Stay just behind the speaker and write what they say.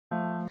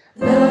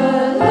The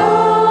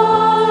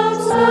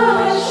Lord's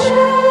my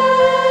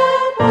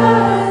shepherd,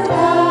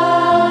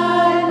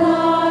 I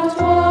not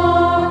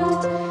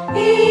want.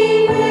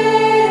 He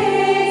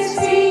makes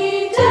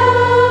me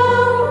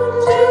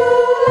down to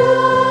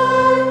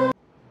lie.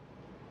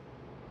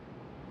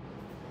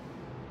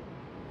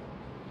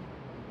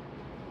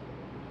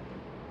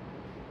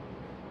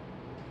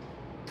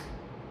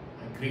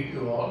 I greet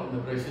you all in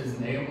the precious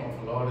name of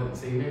our Lord and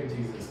Savior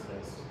Jesus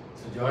Christ.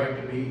 It's a joy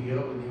to be here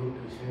with you,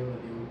 to share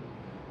with you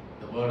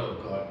the Word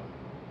of God.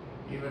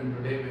 Even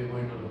today we're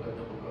going to look at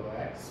the book of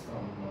Acts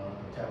from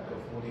chapter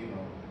 14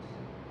 onwards.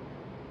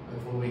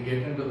 Before we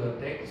get into the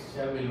text,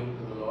 shall we look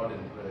to the Lord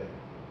in prayer?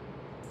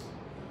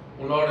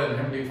 O Lord and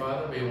Heavenly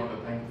Father, we want to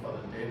thank you for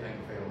this day. Thank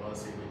you for your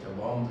mercy which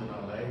abounds in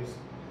our lives.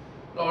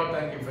 Lord,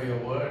 thank you for your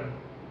Word.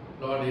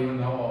 Lord, even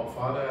now, our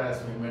Father,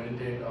 as we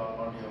meditate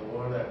on your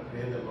Word, I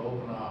pray that you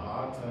open our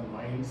hearts and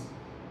minds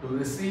to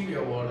receive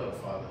your Word, our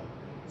Father.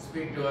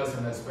 Speak to us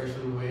in a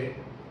special way,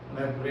 and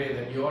I pray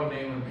that your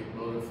name will be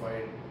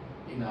glorified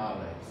in our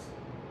lives.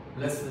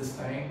 Bless this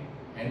time,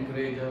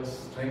 encourage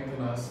us,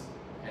 strengthen us,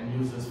 and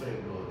use us for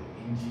your glory.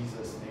 In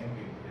Jesus' name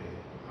we pray.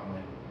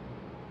 Amen.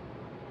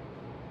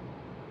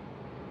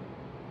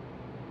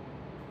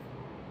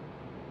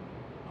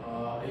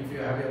 If you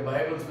have your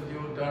Bibles with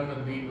you, turn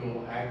with me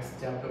to Acts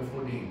chapter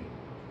 14.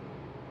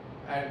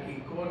 At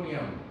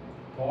Iconium,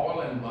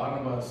 Paul and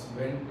Barnabas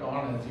went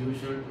on as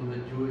usual to the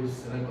Jewish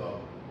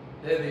synagogue.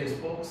 There they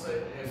spoke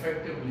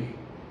effectively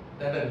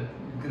that a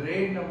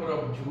great number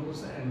of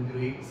Jews and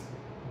Greeks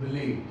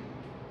believed.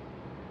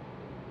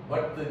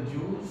 But the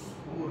Jews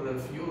who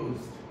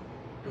refused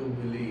to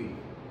believe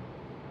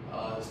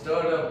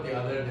stirred up the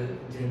other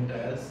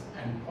Gentiles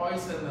and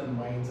poisoned their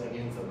minds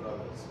against the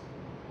brothers.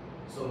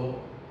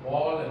 So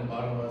Paul and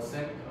Barnabas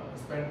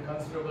spent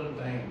considerable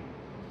time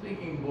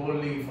speaking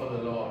boldly for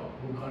the Lord,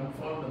 who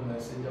confirmed the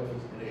message of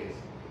His grace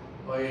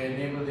by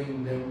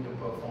enabling them to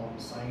perform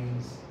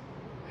signs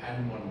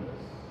and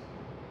wonders.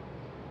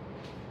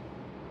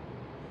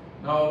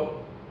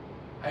 Now,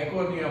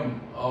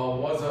 Iconium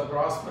was a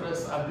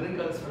prosperous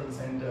agricultural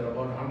center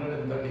about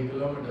 130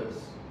 kilometers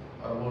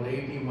or about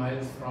 80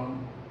 miles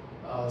from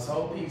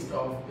southeast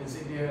of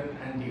Pisidian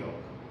Antioch.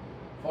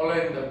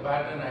 Following the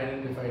pattern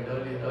identified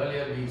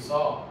earlier we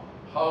saw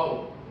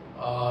how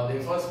they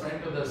first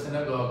went to the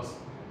synagogues,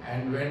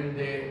 and when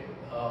they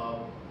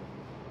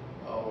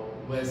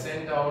were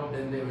sent out,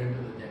 then they went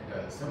to the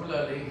Gentiles.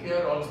 Similarly,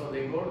 here also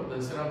they go to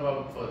the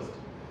synagogue first.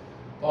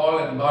 Paul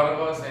and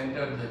Barnabas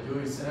entered the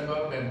Jewish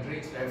synagogue and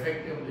preached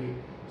effectively,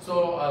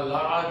 so a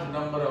large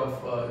number of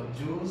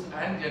Jews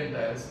and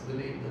Gentiles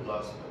believed the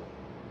gospel.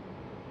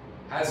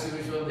 As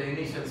usual, the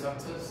initial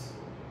success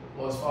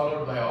was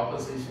followed by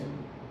opposition,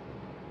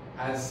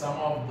 as some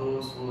of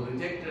those who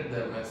rejected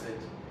their message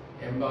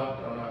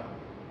embarked on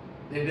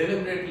they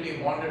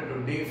deliberately wanted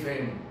to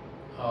defame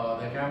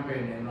the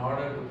campaign in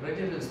order to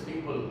prejudice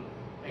people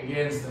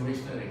against the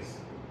missionaries.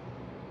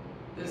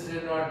 This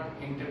did not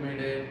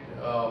intimidate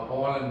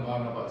Paul and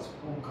Barnabas,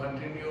 who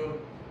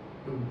continued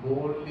to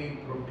boldly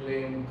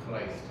proclaim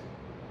Christ.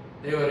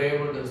 They were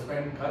able to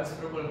spend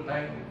considerable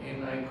time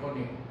in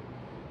Iconium.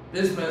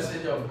 This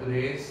message of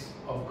grace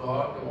of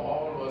God to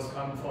all was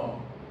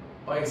confirmed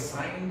by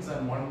signs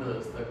and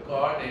wonders that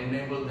God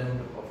enabled them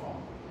to perform.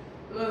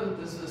 Well,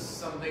 this is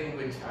something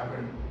which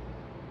happened,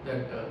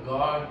 that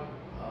God,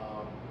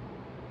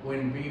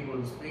 when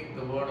people speak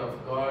the word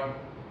of God,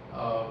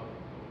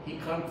 He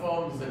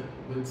confirms it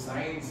with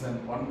signs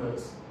and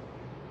wonders,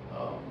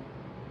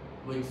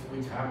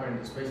 which happened,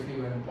 especially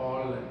when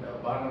Paul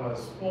and Barnabas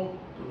spoke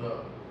to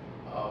the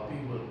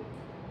people.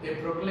 They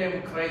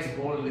proclaimed Christ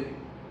boldly,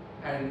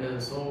 and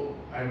as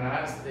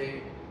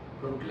they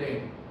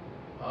proclaimed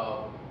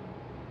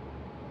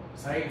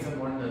signs and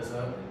wonders,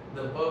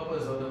 the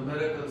purpose of the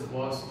miracles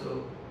was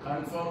to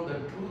confirm the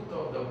truth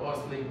of the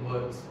apostolic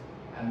words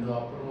and the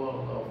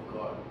approval of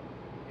God.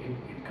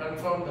 It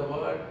confirmed the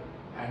word,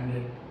 and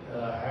it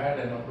had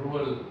an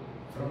approval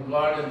from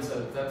God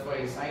Himself. That's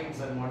why signs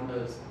and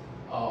wonders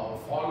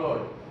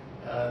followed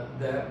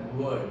their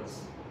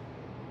words.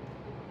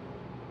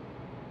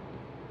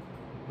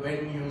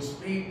 When you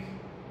speak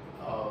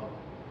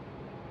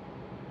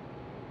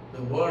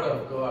the word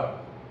of God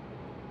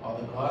or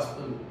the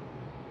gospel,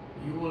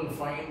 you will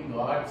find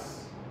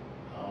God's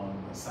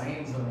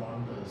signs and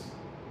wonders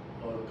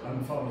or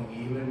confirming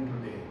even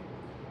today.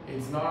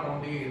 It's not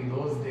only in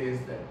those days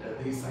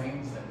that these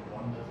signs and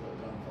wonders were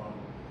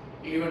confirmed.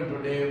 Even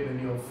today, when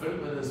you're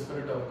filled with the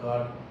Spirit of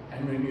God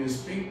and when you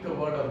speak the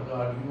word of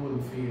God, you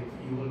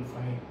will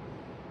find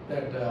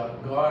that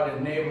God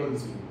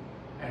enables you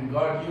and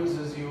God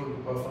uses you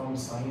to perform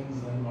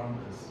signs and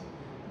wonders.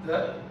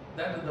 That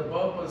is the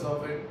purpose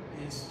of it,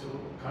 is to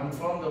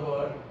confirm the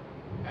word,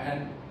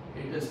 and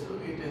it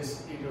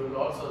will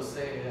also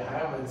say,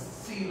 have a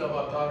seal of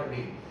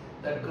authority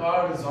that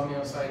God is on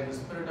your side. The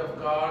Spirit of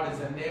God is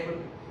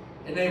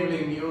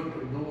enabling you to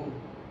do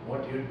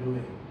what you're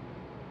doing.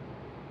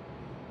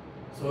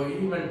 So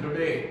even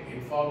today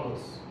it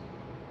follows,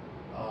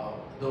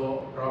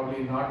 though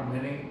probably not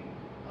many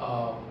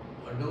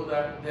do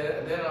that,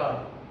 there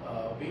are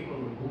people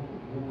who,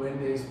 when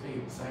they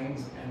speak,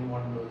 signs and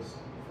wonders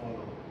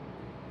follow.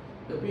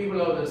 The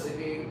people of the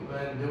city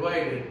were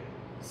divided.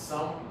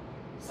 Some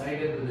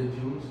sided with the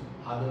Jews,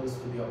 others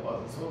with the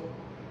apostles. So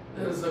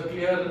there is a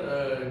clear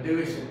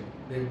division.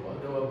 They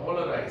were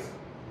polarized.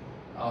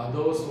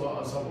 Those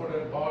who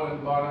supported Paul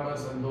and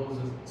Barnabas, and those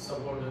who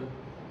supported,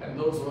 and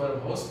those who were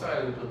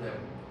hostile to them.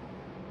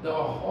 The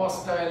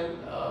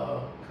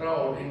hostile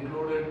crowd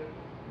included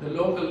the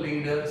local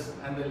leaders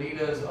and the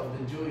leaders of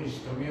the Jewish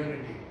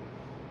community.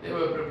 They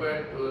were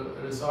prepared to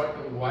resort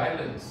to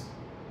violence.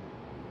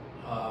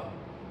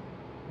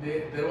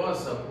 There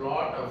was a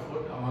plot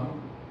afoot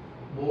among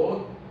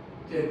both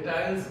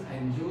Gentiles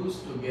and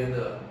Jews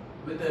together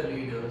with their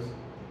leaders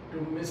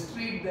to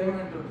mistreat them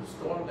and to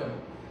stone them.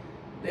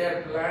 They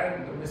had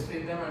planned to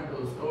mistreat them and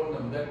to stone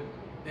them. That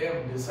they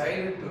have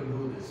decided to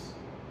do this.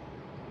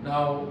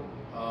 Now,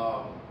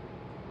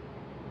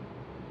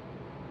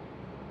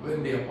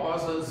 when the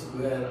apostles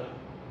were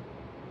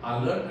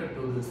alerted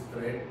to this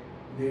threat,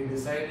 they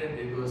decided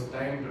it was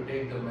time to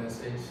take the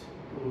message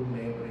to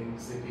neighboring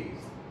cities.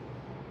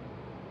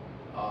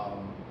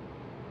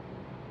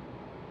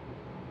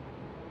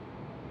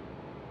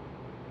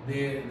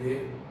 They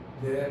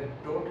are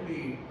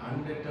totally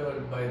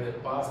undeterred by the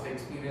past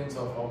experience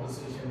of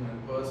opposition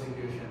and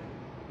persecution.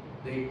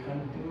 They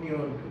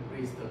continued to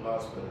preach the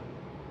gospel,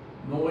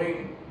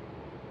 knowing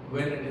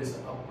when it is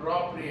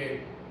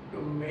appropriate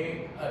to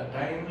make a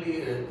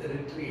timely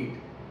retreat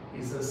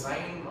is a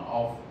sign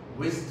of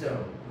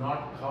wisdom,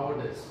 not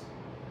cowardice.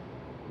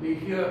 We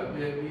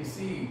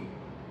see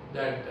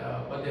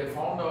that, but they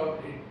found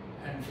out it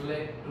and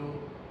fled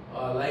to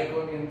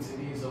Lycaonian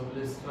cities of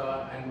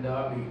Lystra and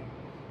Derbe,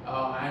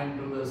 and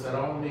to the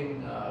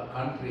surrounding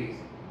countries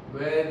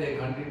where they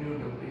continue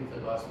to preach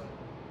the gospel.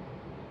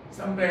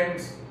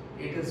 Sometimes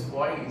it is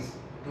wise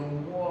to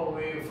move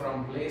away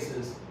from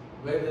places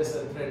where there is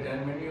a threat,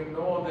 and when you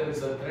know there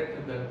is a threat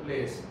in that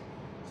place,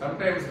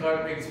 sometimes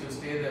God makes you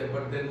stay there,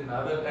 but then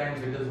other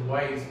times it is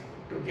wise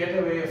to get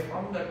away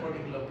from that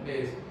particular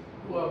place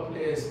to a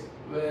place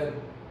where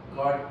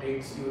God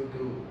takes you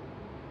to.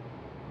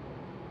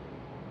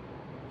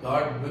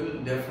 God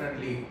will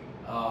definitely,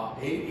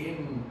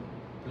 in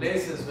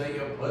places where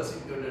you are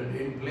persecuted,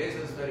 in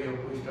places where you are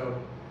pushed out,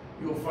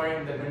 you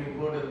find that when you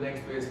go to the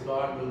next place,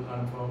 God will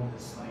confirm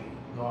His sign,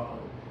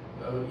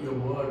 your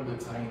word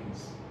with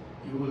signs.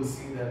 You will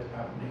see that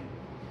happening.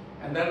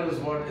 And that is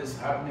what is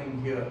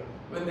happening here.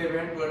 When they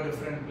went to a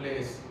different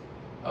place,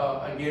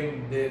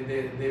 again,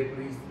 they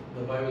preached,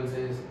 the Bible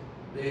says,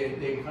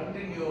 they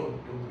continued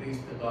to preach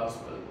the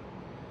gospel.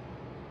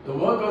 The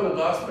work of the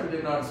gospel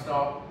did not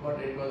stop, but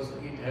it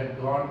had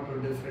gone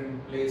to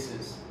different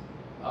places.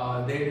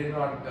 They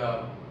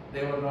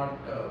were not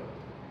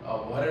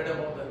worried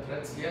about the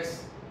threats.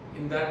 Yes,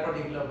 in that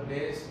particular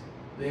place,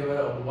 they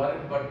were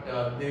worried,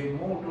 but they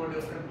moved to a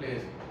different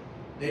place.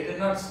 They did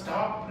not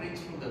stop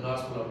preaching the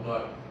gospel of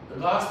God. The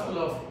gospel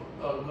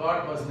of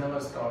God was never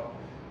stopped.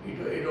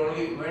 It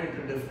only went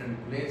to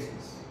different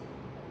places.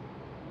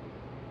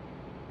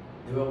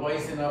 They were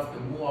wise enough to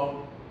move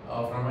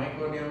out from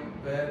Iconium,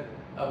 where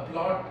a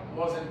plot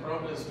was in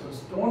progress to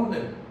stone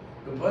them,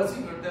 to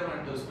persecute them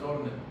and to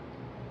stone them.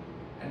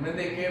 And when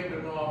they came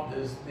to know of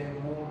this, they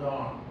moved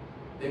on.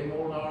 They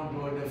moved on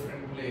to a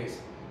different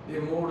place. They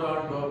moved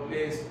on to a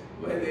place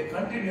where they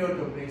continued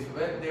to preach,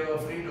 where they were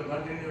free to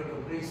continue to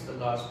preach the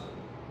gospel.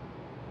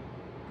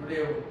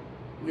 Today,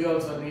 we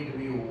also need to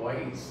be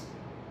wise.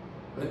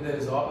 When there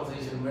is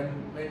opposition,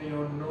 when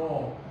you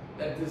know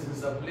that this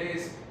is a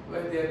place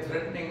where they are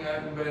threatening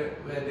and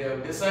where they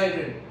have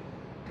decided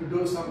to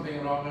do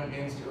something wrong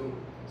against you,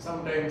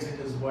 sometimes it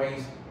is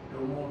wise to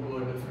move to a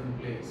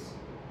different place.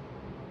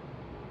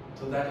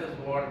 So that is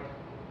what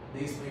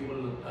these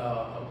people,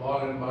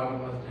 Paul and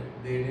Barnabas,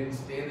 did. They didn't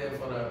stay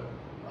there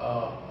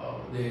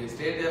they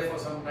stayed there for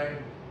some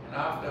time, and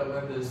after,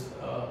 when this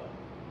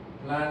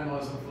plan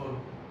was afoot,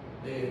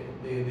 they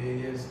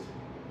just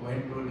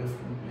went to a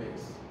different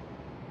place.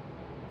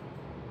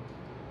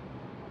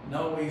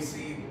 Now we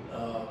see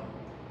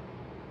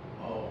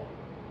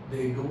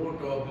they go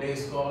to a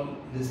place called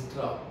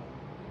Lystra.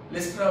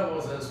 Lystra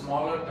was a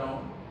smaller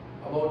town,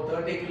 about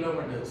 30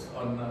 kilometers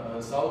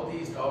on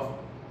southeast of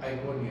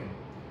Iconium.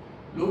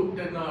 Luke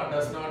does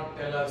not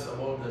tell us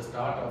about the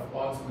start of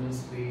Paul's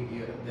ministry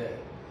here and there,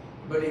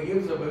 but he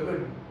gives a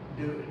vivid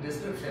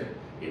description.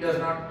 He does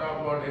not talk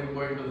about him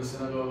going to the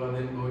synagogue or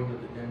then going to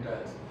the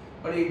Gentiles,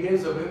 but he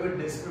gives a vivid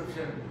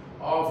description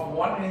of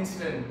one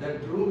incident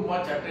that drew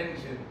much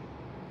attention.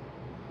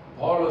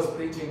 Paul was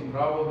preaching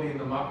probably in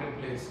the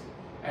marketplace,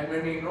 and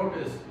when he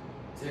noticed,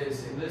 it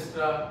says in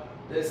Lystra,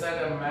 there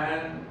sat a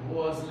man who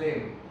was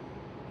lame.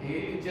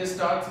 He just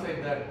starts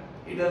like that.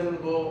 He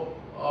doesn't go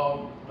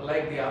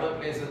like the other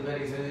places where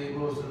he says he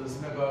goes to the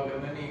synagogue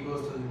and then he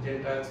goes to the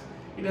Gentiles.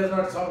 He does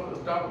not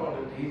talk about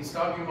it. He's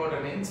talking about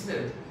an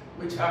incident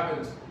which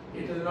happens.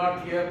 It is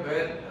not clear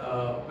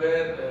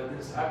where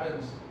this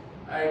happens,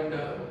 and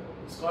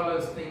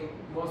scholars think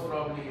most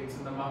probably it's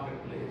in the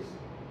marketplace.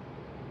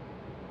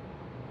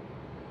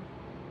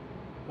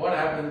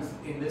 happens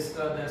in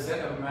Lystra? They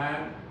said a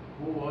man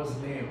who was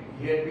lame.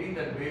 He had been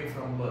that way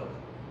from birth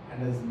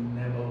and has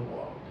never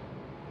walked.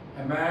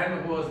 A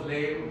man who was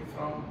lame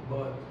from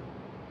birth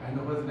and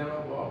who has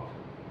never walked.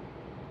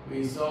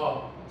 We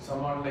saw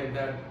someone like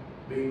that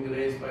being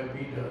raised by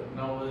Peter.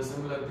 Now a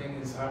similar thing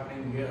is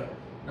happening here.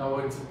 Now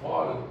it's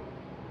Paul.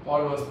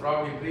 Paul was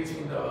probably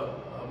preaching in the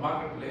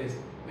marketplace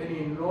when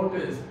he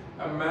noticed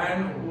a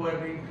man who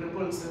had been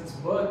crippled since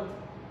birth.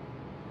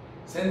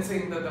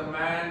 Sensing that the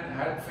man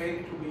had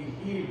faith to be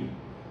healed,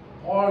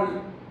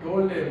 Paul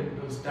told him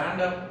to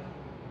stand up.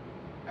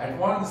 At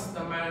once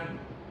the man,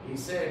 he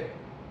said,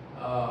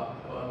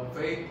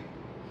 faith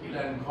healed,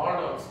 and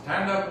called out,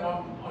 stand up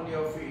on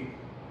your feet.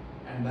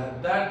 And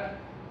at that,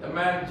 the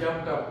man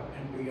jumped up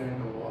and began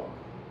to walk.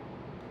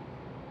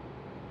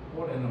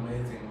 What an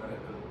amazing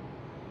miracle.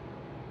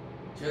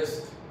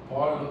 Just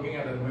Paul, looking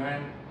at the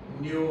man,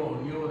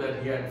 knew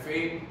that he had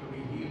faith to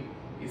be healed.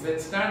 He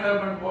said, stand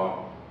up and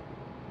walk.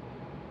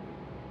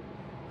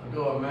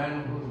 To a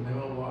man who's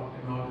never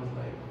walked in all his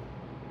life.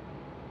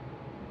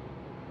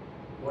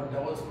 What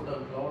doubts would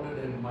have clouded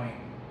his mind?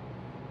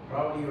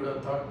 Probably you would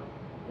have thought,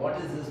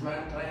 what is this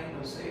man trying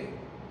to say?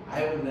 I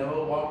have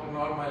never walked in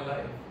all my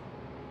life.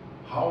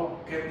 How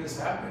can this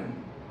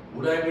happen?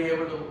 Would I be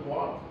able to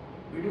walk?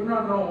 We do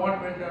not know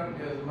what went on in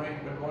his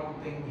mind, but one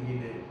thing he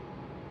did.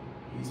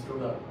 He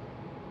stood up.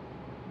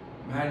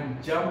 Man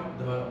jumped,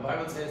 the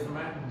Bible says the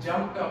man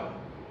jumped up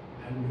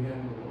and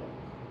began to walk.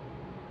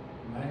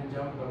 Man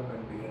jumped up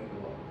and began to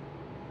walk.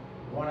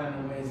 What an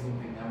amazing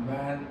thing. A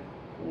man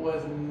who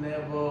has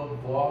never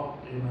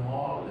walked in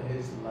all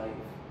his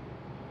life.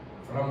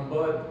 From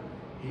birth,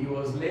 he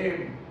was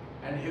lame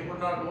and he could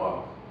not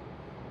walk.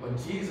 But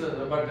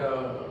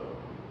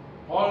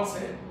Paul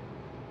said,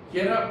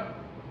 get up.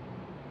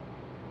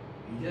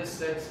 He just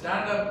said,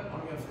 stand up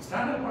on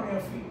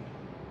your feet.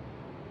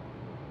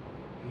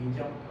 He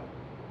jumped up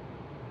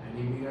and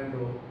he began to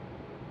walk.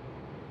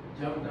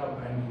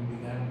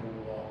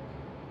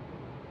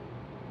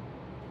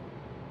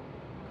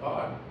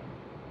 God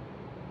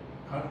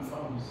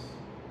confirms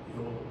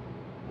your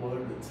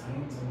word with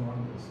signs and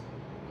wonders.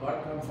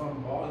 God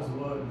confirmed Paul's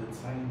word with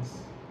signs.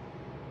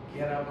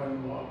 Get up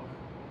and walk.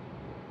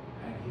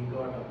 And he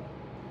got up.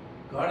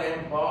 God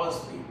empowers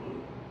people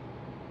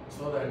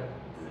so that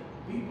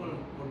people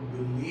could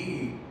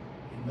believe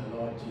in the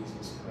Lord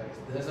Jesus Christ.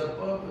 There's a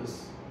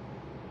purpose.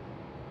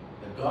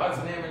 That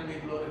God's name will be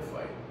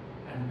glorified.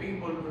 And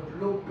people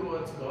would look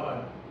towards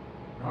God,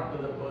 not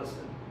to the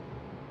person.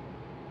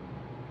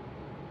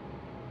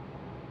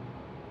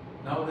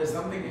 Now there's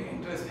something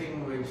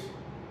interesting which,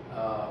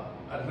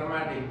 a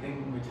dramatic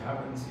thing which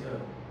happens here.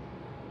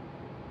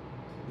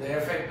 The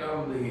effect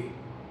on the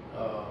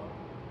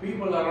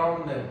people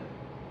around them.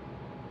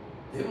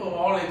 They were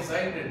all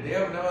excited. They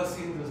have never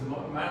seen this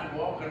man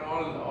walk in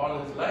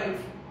all his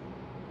life.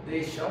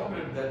 They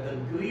shouted that the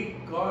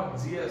Greek god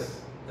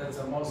Zeus, that's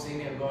the most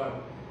senior god,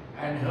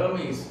 and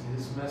Hermes,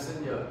 his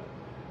messenger,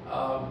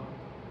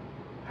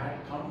 had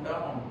come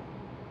down.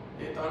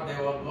 They thought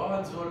they were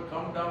gods who had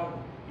come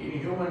down in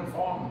human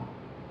form.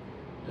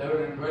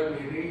 11 and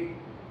 12 we read,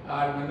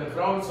 and when the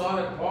crowd saw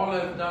that Paul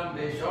had done,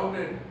 they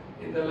shouted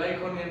in the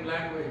Lycaonian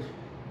language,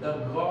 the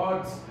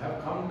gods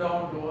have come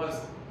down to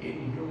us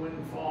in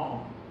human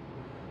form.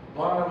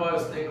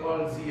 Barnabas they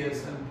called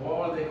Zeus, and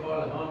Paul they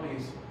called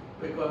Hermes,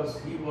 because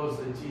he was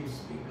the chief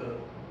speaker.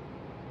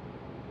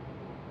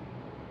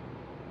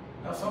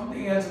 Now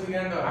something else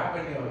began to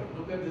happen here.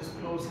 Look at this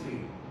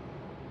closely.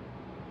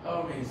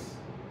 Hermes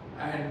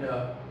and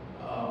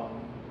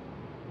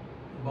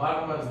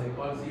Barnabas they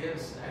call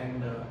Zeus,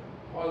 and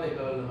Paul they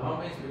call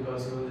Hermes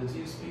because he was the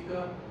chief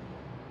speaker.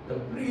 The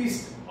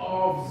priest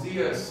of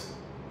Zeus,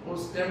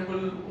 whose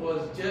temple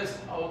was just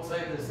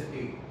outside the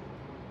city,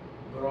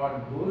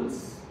 brought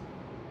bulls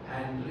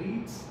and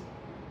reeds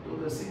to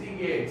the city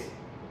gates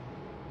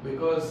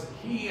because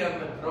he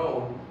and the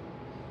crowd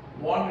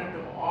wanted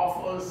to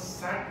offer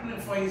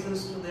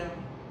sacrifices to them.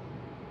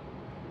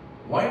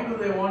 Why do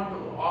they want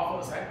to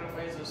offer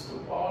sacrifices to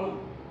Paul?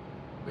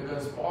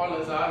 Because Paul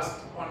has asked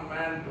one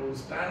man to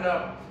stand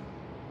up,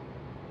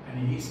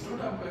 and he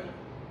stood up.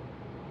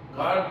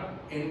 God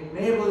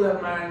enabled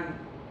that man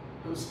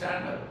to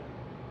stand up.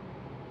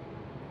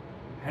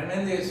 And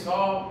when they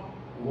saw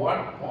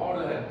what Paul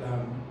had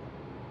done,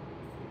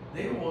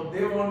 they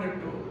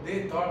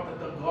thought that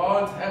the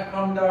gods have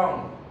come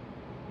down,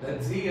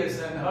 that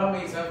Zeus and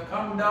Hermes have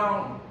come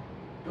down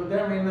to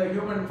them in the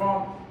human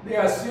form. They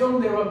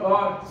assumed they were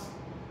gods.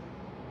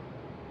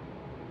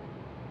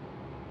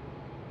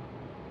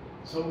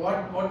 So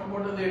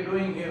what are they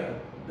doing here?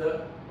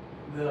 The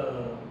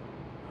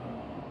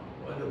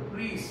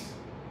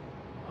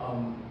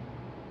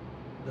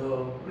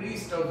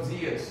priest of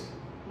Zeus,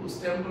 whose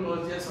temple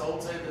was just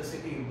outside the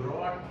city,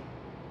 brought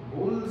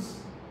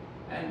bulls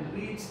and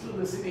reeds to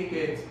the city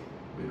gates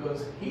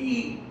because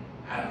he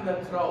and the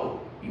crowd,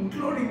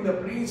 including the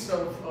priest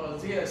of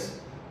Zeus,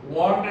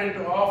 wanted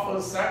to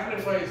offer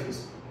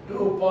sacrifices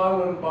to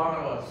Paul and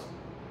Barnabas.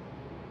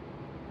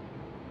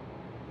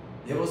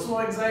 They were so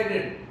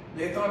excited.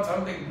 They thought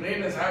something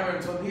great has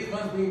happened, so these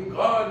must be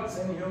gods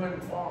in human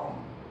form.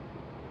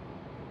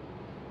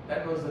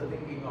 That was the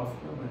thinking of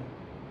human.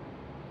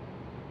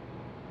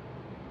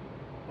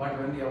 But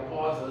when the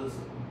apostles,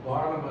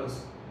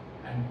 Barnabas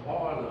and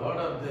Paul heard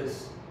of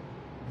this,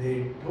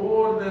 they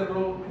tore their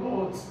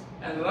clothes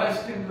and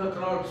rushed into the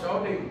crowd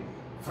shouting,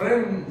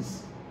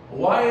 "Friends,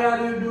 why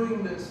are you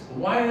doing this?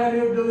 Why are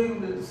you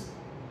doing this?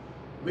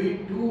 We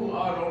too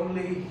are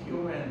only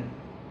human.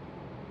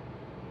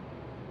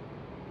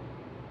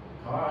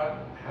 God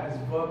has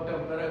worked a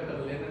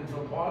miracle in and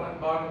through Paul and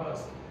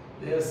Barnabas.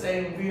 They are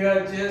saying, we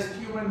are just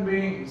human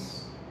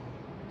beings,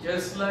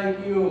 just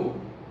like you.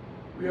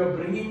 We are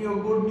bringing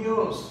you good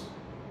news,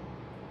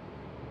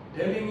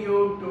 telling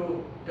you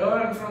to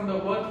turn from the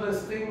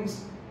worthless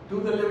things to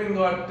the living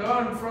God.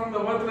 Turn from the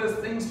worthless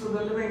things to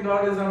the living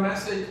God is a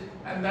message,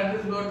 and that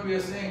is what we are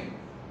saying.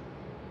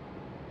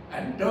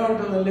 And turn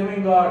to the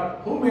living God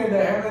who made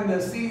the heaven,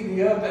 the sea,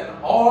 the earth,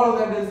 and all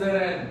that is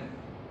therein.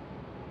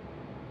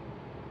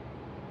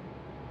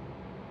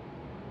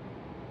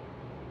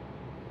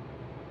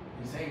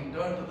 He's saying,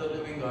 turn to the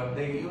living God.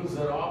 They use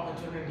their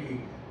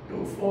opportunity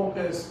to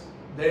focus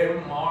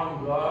them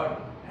on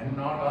God and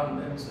not on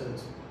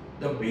themselves.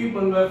 The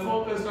people were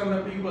focused on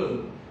the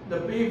people.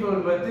 The people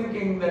were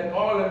thinking that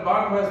Paul and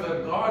Barnabas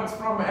were gods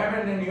from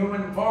heaven in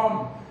human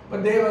form.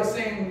 But they were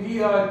saying,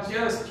 we are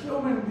just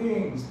human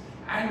beings.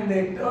 And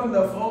they turned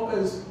the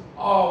focus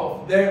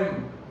of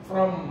them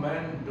from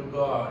man to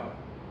God.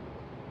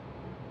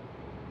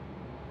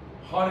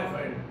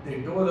 Horrified,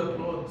 they tore the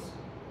clothes,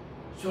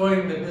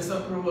 showing the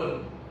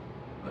disapproval.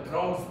 The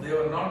crowds, they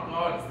were not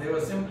gods, they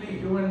were simply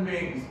human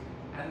beings,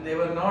 and they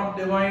were not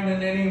divine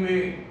in any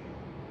way.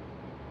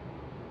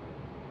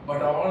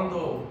 But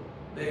although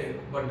they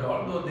were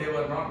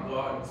not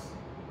gods,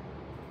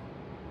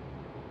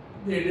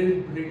 they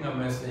did bring a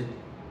message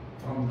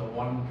from the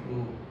one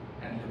true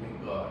and living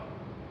God.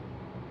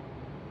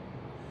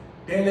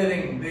 They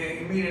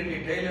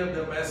immediately tailored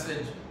the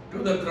message to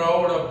the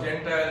crowd of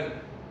Gentile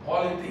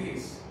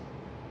polytheists.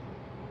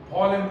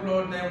 Paul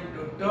implored them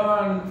to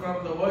turn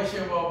from the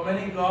worship of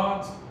many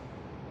gods,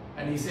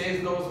 and he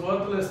says those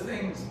worthless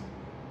things,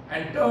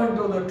 and turn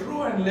to the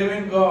true and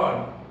living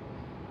God.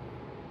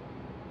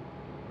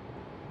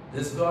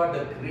 This God,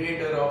 the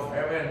creator of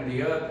heaven,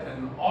 the earth,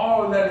 and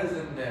all that is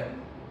in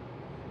them.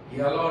 He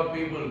allowed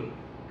people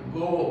to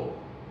go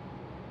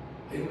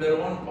in their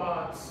own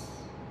paths.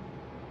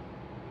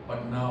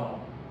 But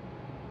now,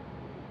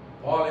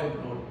 Paul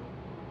implored,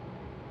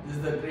 this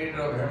is the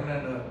creator of heaven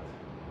and earth,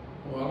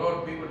 who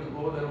allowed people to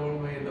go their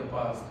own way in the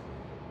past,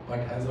 but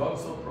has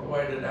also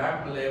provided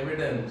ample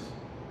evidence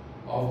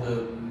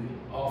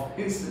of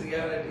his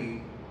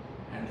reality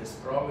and his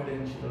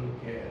providential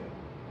care.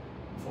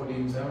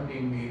 In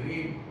 14:17 we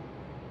read,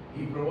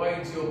 he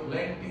provides you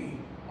plenty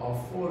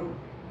of food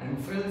and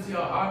fills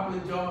your heart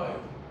with joy.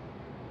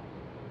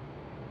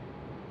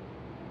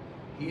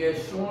 He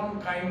has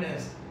shown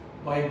kindness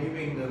by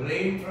giving the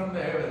rain from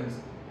the heavens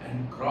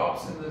and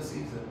crops in the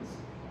seasons.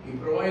 He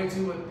provides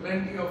you with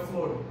plenty of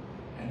food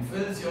and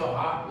fills your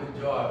heart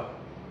with joy.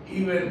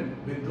 Even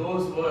with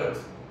those words,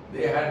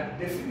 they had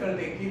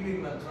difficulty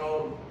keeping the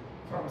crowd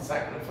from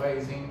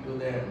sacrificing to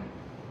them.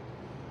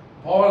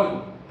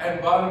 Paul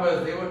and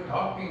Barnabas, they were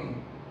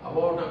talking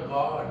about a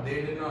God.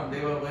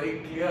 They were very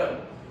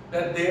clear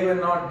that they were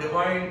not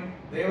divine,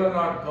 they were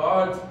not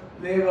gods,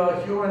 they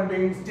were human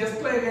beings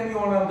just like any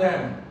one of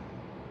them.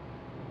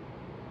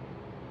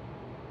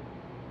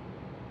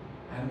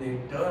 And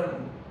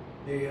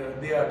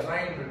they are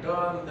trying to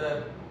turn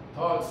their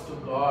thoughts to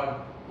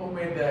God who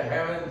made the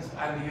heavens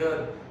and the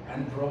earth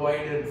and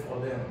provided for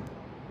them.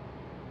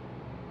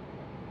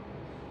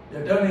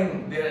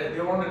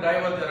 They want to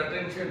divert their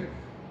attention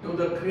to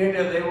the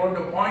Creator. They want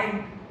to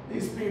point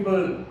these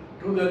people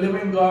to the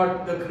living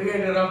God, the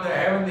Creator of the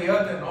heaven, the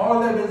earth, and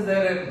all that is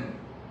therein.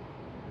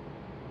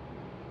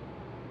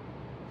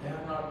 They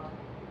are not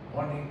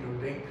wanting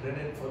to take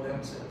credit for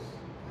themselves.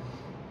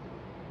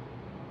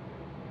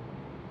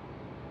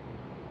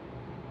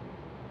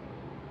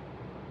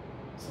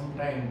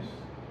 Sometimes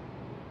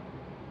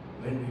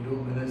when we do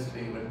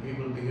ministry, when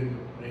people begin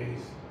to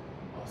praise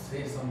or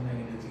say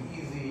something, it is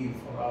easy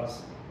for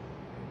us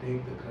to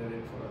take the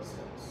credit for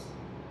ourselves.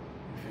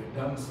 If you've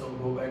done so,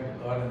 go back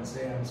to God and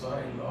say, I'm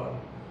sorry, Lord,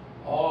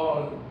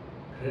 all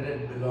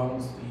credit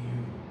belongs to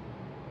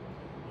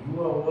you.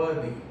 You are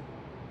worthy.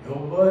 You're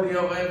worthy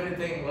of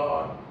everything,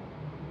 Lord.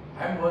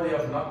 I'm worthy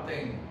of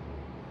nothing.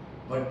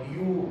 But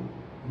you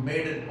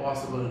made it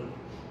possible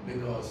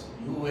because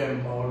you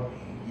empowered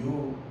me.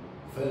 You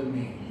fill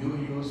me. You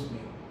use me.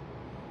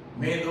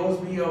 May those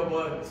be your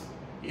words.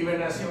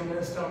 Even as you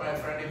minister, my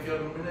friend, if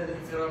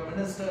you're a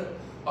minister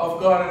of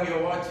God and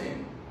you're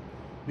watching,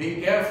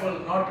 be careful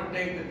not to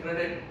take the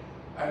credit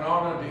and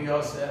honor to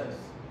yourselves.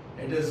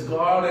 It is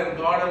God and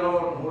God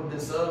alone who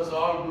deserves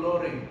all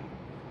glory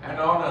and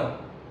honor,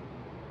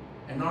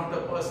 and not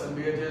the person.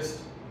 We are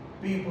just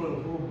people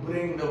who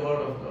bring the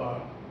word of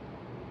God.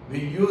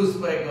 We're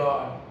used by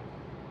God.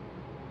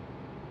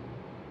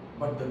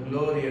 but the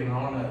glory and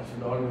honor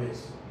should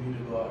always be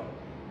to God.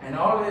 And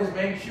always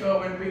make sure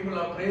when people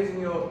are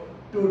praising you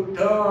to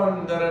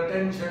turn their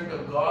attention to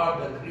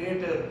God, the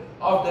creator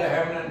of the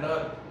heaven and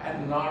earth,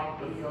 and not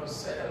to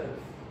yourself.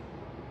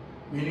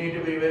 We need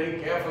to be very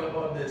careful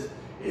about this.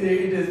 It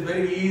is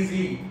very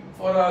easy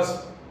for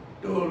us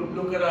to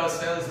look at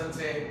ourselves and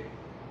say,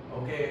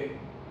 okay,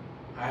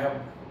 I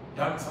have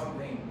done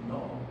something.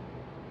 No.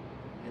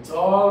 It's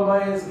all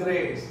by His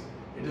grace.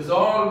 It is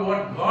all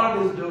what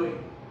God is doing.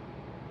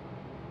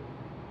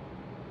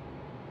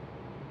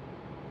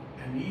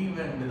 And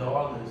even with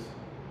all this,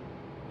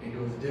 it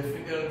was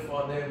difficult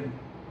for them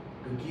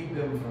to keep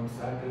them from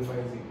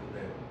sacrificing to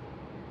them.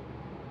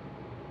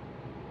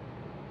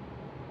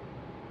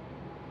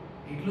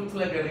 It looks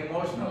like an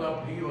emotional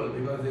upheaval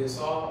because they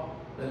saw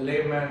the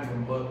lame man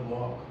from birth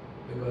walk.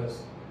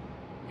 Because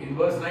in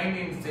verse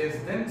 19 it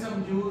says, then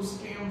some Jews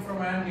came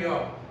from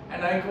Antioch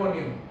and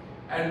Iconium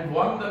and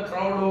won the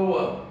crowd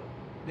over.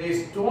 They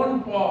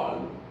stoned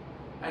Paul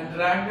and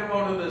dragged him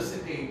out of the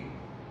city,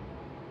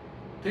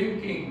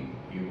 thinking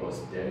he was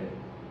dead.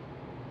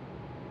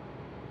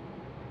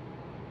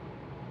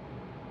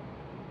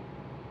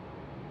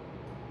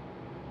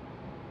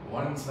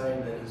 One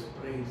side there is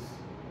praise.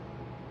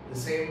 The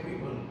same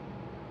people,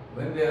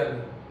 when they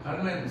are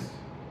convinced,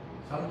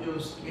 some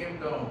Jews came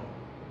down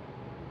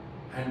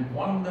and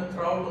won the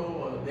crowd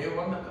over. They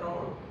won the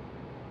crowd.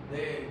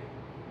 They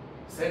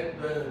said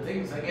the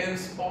things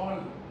against Paul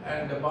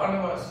and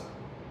Barnabas,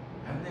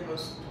 and they were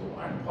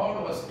stoned. And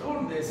Paul was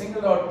stoned. They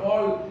singled out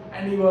Paul,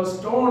 and he was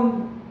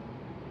stoned.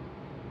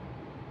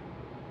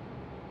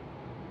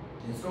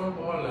 They stoned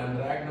Paul and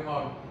dragged him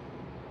out,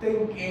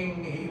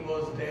 thinking he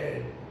was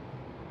dead.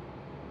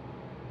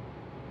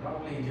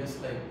 Probably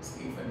just like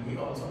Stephen, he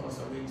also must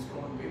have been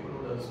stoned. People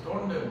would have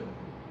stoned him.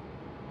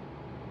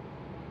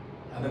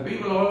 And the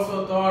people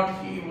also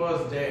thought he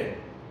was dead.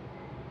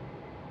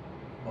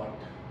 But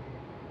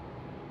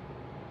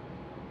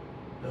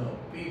the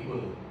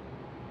people,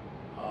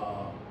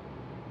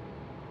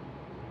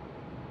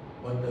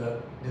 but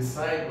the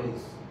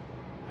disciples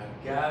had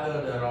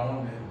gathered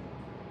around him.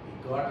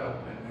 He got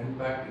up and went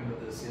back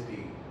into the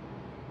city.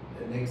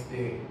 The next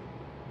day,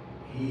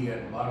 he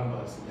and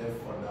Barnabas left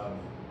for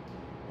Derby.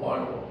 What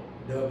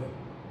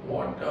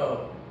a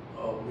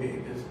way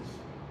this is.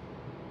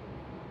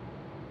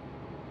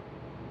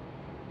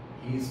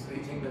 He is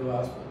preaching the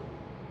gospel.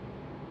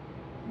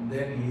 And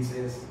then he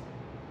says,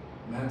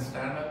 man,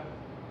 stand up.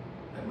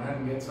 The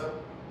man gets up.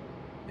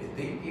 They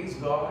think he's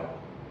God.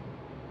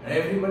 And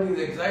everybody is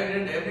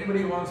excited.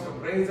 Everybody wants to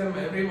praise him.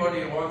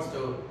 Everybody wants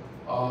to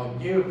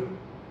give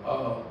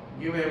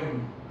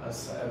him,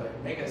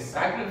 make a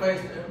sacrifice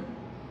to him.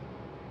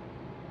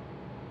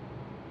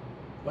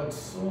 But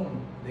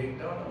soon they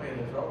turn away,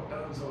 the crowd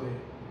turns away,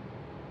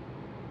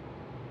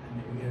 and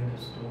they begin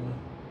to stone him.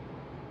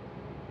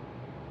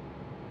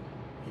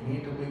 You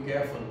need to be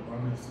careful,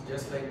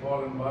 just like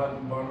Paul and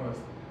Barnabas,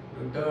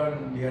 to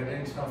turn the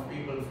attention of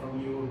people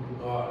from you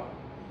to God.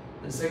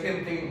 The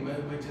second thing,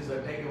 which is a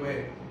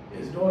takeaway,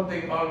 is don't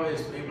think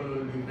always people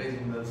will be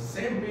praising. The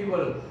same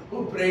people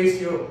who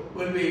praise you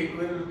will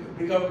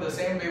become the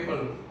same people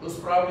who's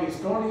probably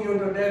stoning you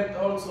to death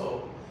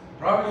also.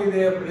 Probably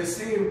they have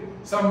received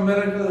some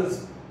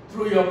miracles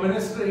through your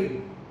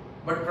ministry,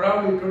 but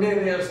probably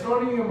today they are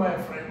stoning you, my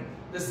friend.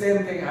 The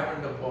same thing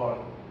happened to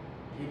Paul.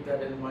 Keep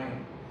that in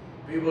mind.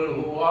 People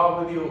who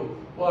are with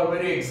you, who are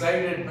very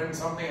excited when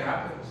something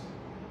happens,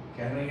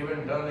 can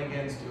even turn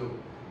against you.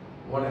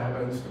 What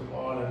happens to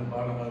Paul and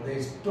Barnabas?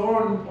 They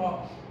stoned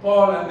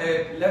Paul and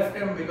they left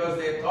him because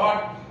they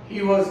thought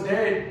he was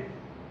dead.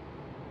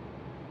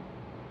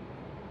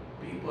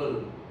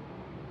 People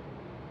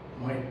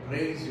might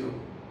praise you.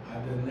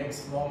 At the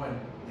next moment,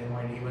 they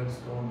might even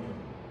stone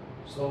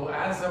you. So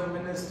as a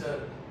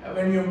minister,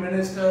 when you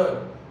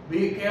minister,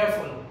 be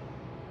careful.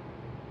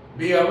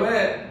 Be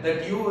aware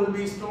that you will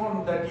be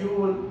stoned, that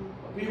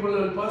people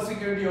will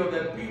persecute you,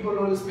 that people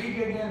will speak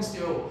against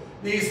you.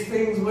 These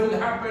things will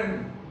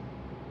happen.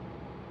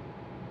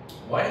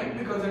 Why?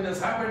 Because it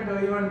has happened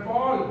to even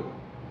Paul.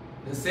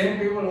 The same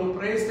people who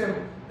praised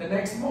him the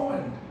next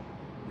moment.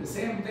 The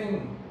same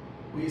thing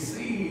we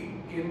see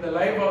in the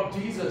life of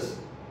Jesus.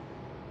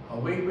 A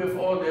week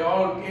before, they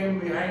all came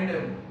behind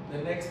him. The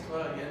next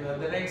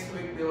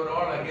week, they were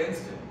all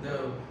against him. There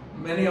were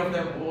many of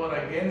them who were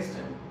against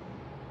him.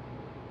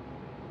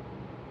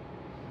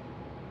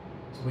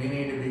 So we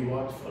need to be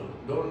watchful.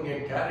 Don't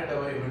get carried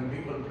away when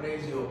people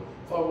praise you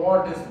for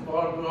what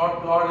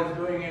God is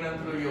doing in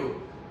and through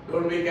you.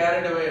 Don't be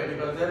carried away,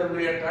 because there will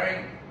be a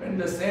time when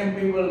the same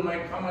people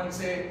might come and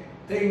say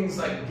things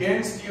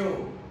against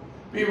you.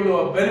 People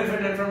who have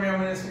benefited from your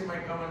ministry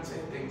might come and say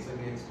things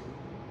against you.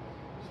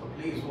 So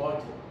please watch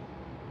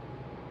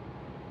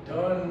it.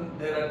 Turn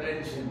their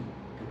attention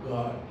to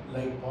God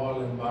like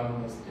Paul and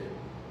Barnabas did.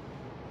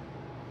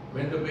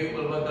 When the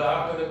people,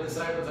 after the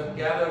disciples had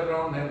gathered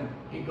around him,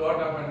 he got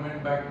up and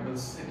went back to the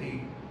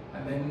city.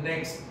 And the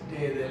next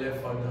day they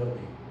left for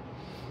Derby.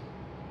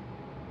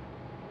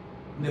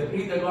 They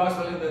preached the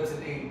gospel in that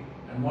city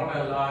and won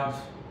a large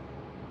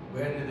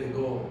where did they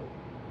go?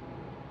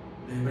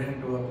 They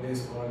went to a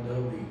place called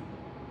Derby.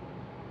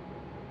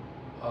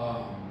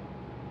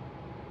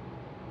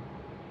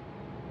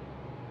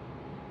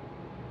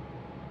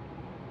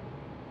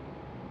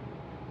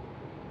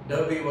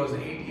 Derby was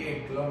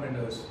 88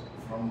 kilometers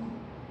from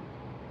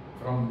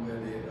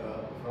where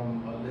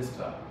from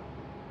Lystra,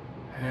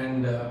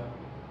 and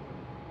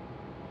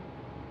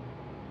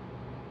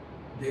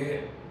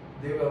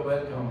they were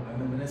welcomed, and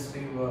the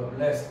ministry were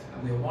blessed,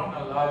 and they won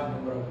a large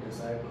number of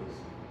disciples.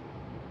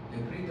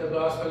 They preached the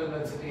gospel in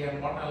that city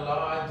and won a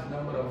large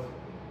number of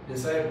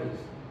disciples.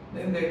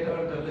 Then they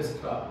turned to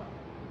Lystra.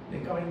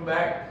 They're coming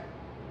back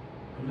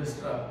to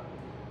Lystra.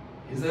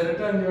 It's a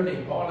return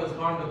journey. Paul has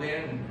gone to the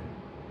end,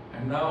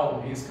 and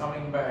now he's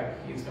coming back.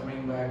 He's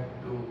coming back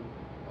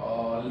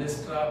to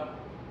Lystra,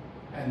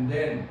 and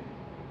then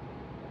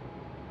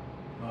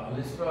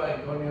Lystra,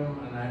 Iconium,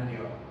 and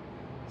Antioch,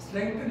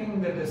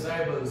 strengthening the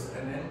disciples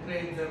and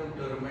encourage them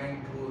to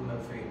remain true in the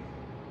faith.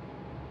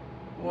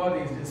 Who are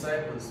these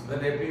disciples? Were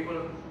they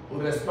people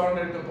who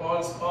responded to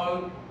Paul's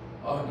call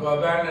to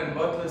abandon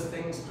worthless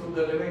things to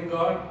the living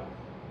God?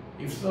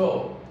 If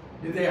so,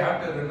 did they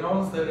have to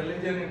renounce the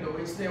religion into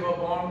which they were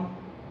born?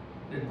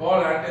 Did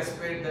Paul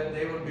anticipate that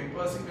they would be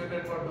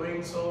persecuted for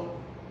doing so?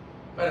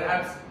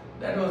 Perhaps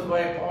that was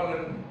why Paul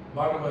and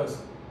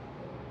Barnabas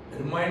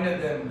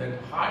reminded them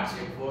that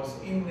hardship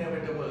was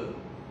inevitable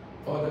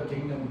for the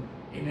kingdom,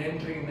 in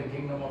entering the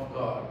kingdom of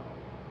God.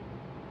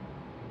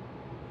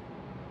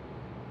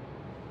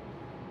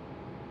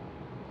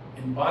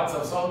 In parts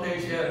of South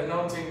Asia,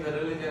 renouncing the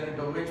religion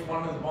into which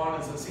one is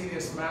born is a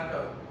serious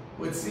matter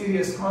with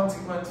serious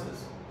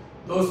consequences.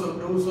 Those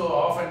who do so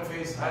often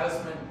face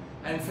harassment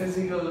and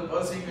physical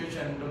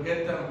persecution to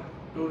get them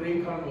to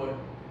reconvert.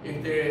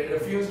 If they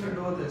refuse to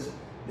do this,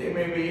 they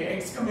may be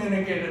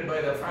excommunicated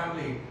by the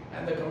family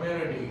and the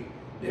community.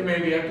 They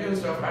may be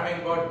accused of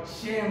having brought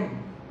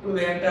shame to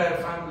the entire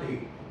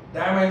family,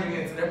 damaging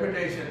its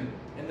reputation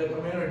in the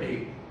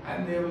community,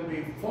 and they will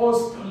be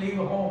forced to leave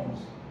homes.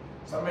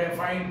 Some may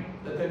find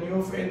that the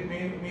new faith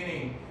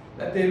meaning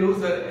that they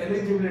lose their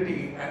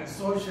eligibility and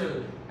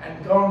social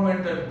and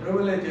governmental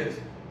privileges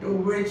to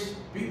which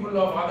people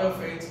of other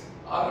faiths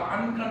are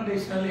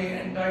unconditionally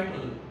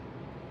entitled.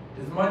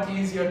 It is much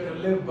easier to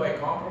live by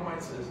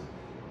compromises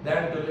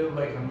than to live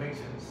by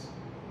convictions.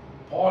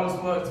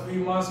 Paul's words, we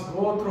must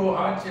go through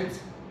hardships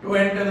to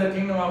enter the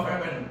kingdom of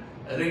heaven,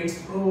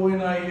 rings true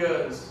in our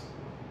ears.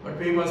 But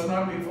we must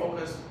not be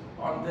focused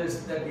on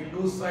this, that we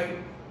lose sight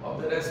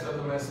of the rest of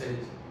the message.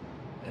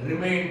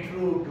 Remain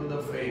true to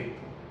the faith.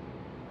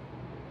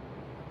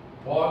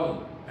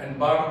 Paul and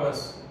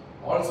Barnabas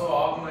also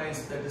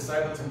organized the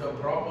disciples into a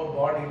proper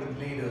body with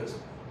leaders,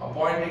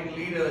 appointing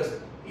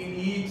leaders in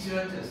each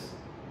churches.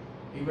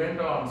 He went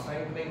on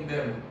strengthening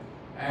them,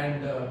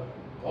 and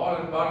Paul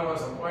and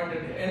Barnabas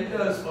appointed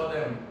elders for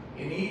them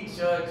in each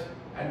church,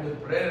 and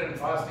with prayer and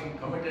fasting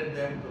committed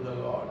them to the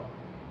Lord.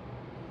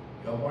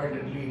 He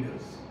appointed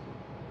leaders.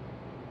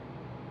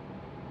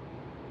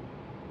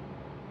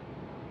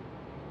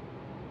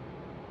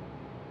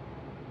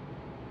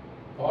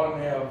 Paul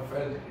may have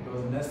felt it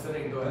was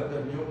necessary to help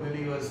the new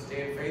believers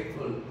stay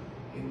faithful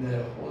in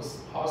the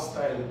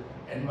hostile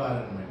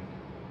environment.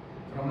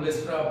 From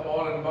Lystra,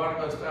 Paul and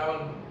Barnabas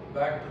traveled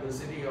back to the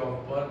city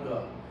of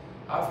Perga.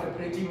 After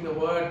preaching the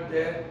word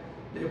there,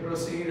 they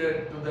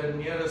proceeded to the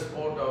nearest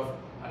port of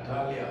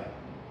Attalia.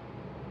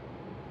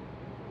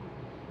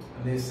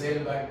 And they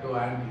sailed back to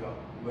Antioch,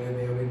 where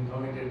they have been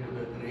committed to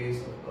the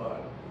grace of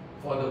God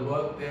for the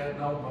work they had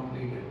now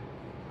completed.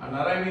 And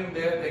arriving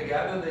there, they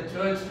gathered the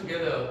church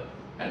together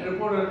and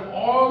reported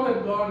all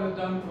that God had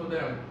done for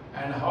them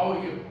and how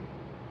He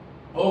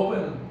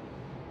opened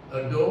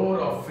a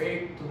door of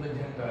faith to the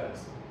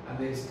Gentiles. And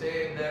they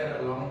stayed there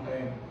a long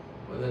time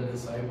with the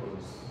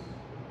disciples.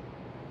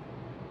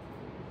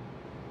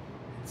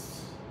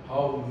 It's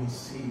how we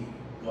see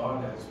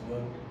God has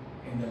worked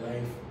in the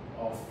life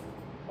of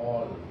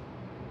Paul.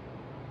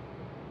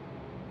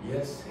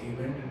 Yes, he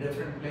went to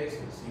different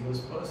places. He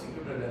was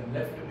persecuted and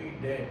left to be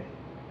dead.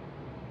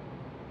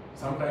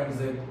 Sometimes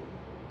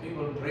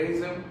people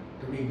praise him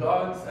to be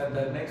gods, and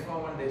the next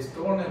moment they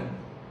stone him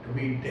to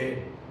be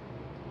dead.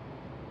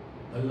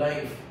 The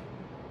life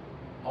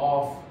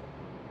of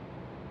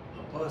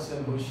a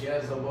person who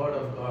shares the word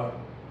of God,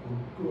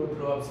 who go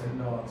through ups and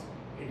downs,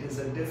 it is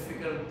a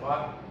difficult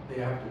path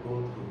they have to go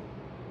through.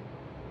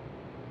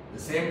 The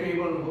same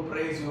people who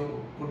praise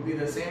you could be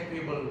the same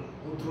people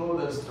who throw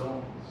the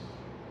stones.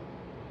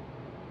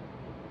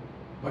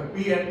 But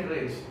be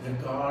encouraged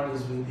that God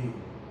is with you.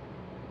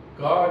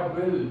 God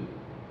will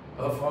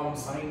perform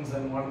signs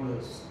and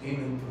wonders in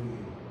and through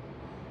you.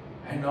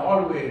 And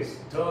always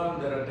turn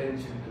their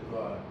attention to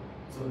God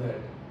so that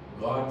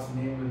God's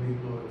name will be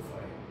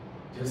glorified,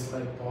 just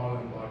like Paul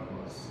and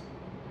Barnabas.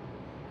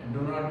 And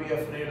do not be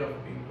afraid of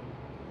people.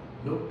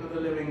 Look to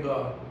the living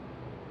God.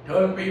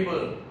 Turn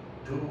people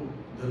to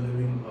the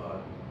living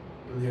God,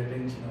 to the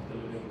attention of the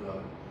living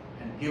God,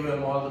 and give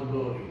Him all the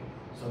glory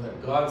so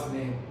that God's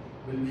name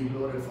will be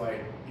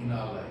glorified in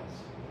our lives.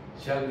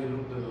 Shall we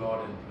look to the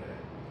Lord in prayer?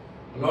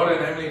 Lord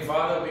and Heavenly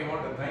Father, we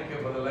want to thank you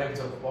for the lives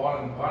of Paul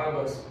and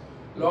Barnabas.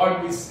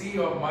 Lord, we see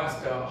your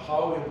Master,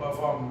 how you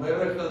perform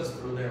miracles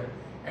through them,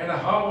 and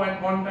how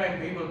at one time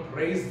people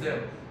praised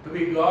them to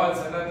be gods,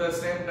 and at the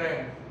same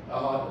time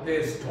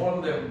they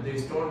stoned them, they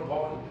stoned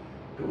Paul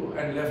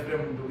and left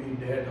him to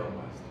be dead, oh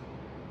Master.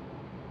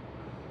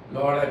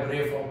 Lord, I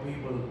pray for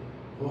people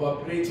who are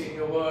preaching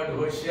your word,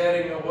 who are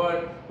sharing your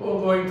word, who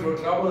are going through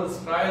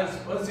troubles, trials,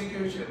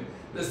 persecution.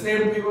 The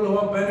same people who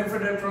have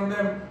benefited from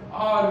them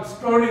are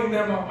stoning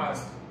them, oh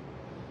Master.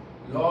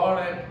 Lord,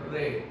 I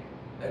pray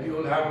that you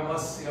will have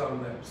mercy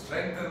on them,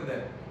 strengthen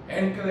them,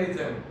 encourage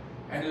them.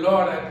 And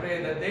Lord, I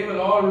pray that they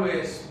will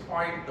always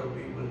point the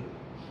people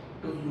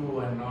to you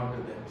and not to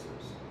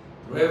themselves.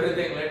 Through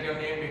everything, let your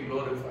name be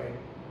glorified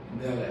in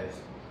their lives.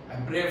 I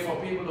pray for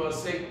people who are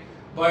sick.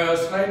 By your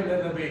stripes,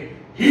 let them be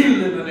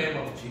healed in the name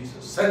of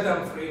Jesus. Set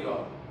them free,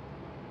 Lord.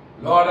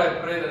 Lord, I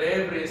pray that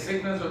every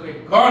sickness will be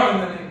gone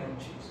in the name of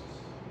Jesus.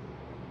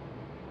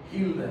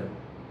 Heal them.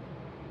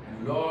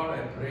 And Lord,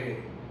 I pray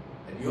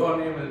that your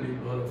name will be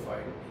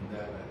glorified in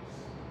their lives.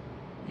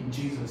 In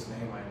Jesus'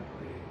 name I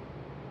pray.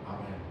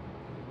 Amen.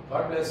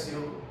 God bless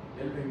you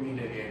till we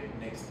meet again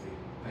next week.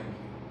 Thank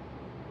you.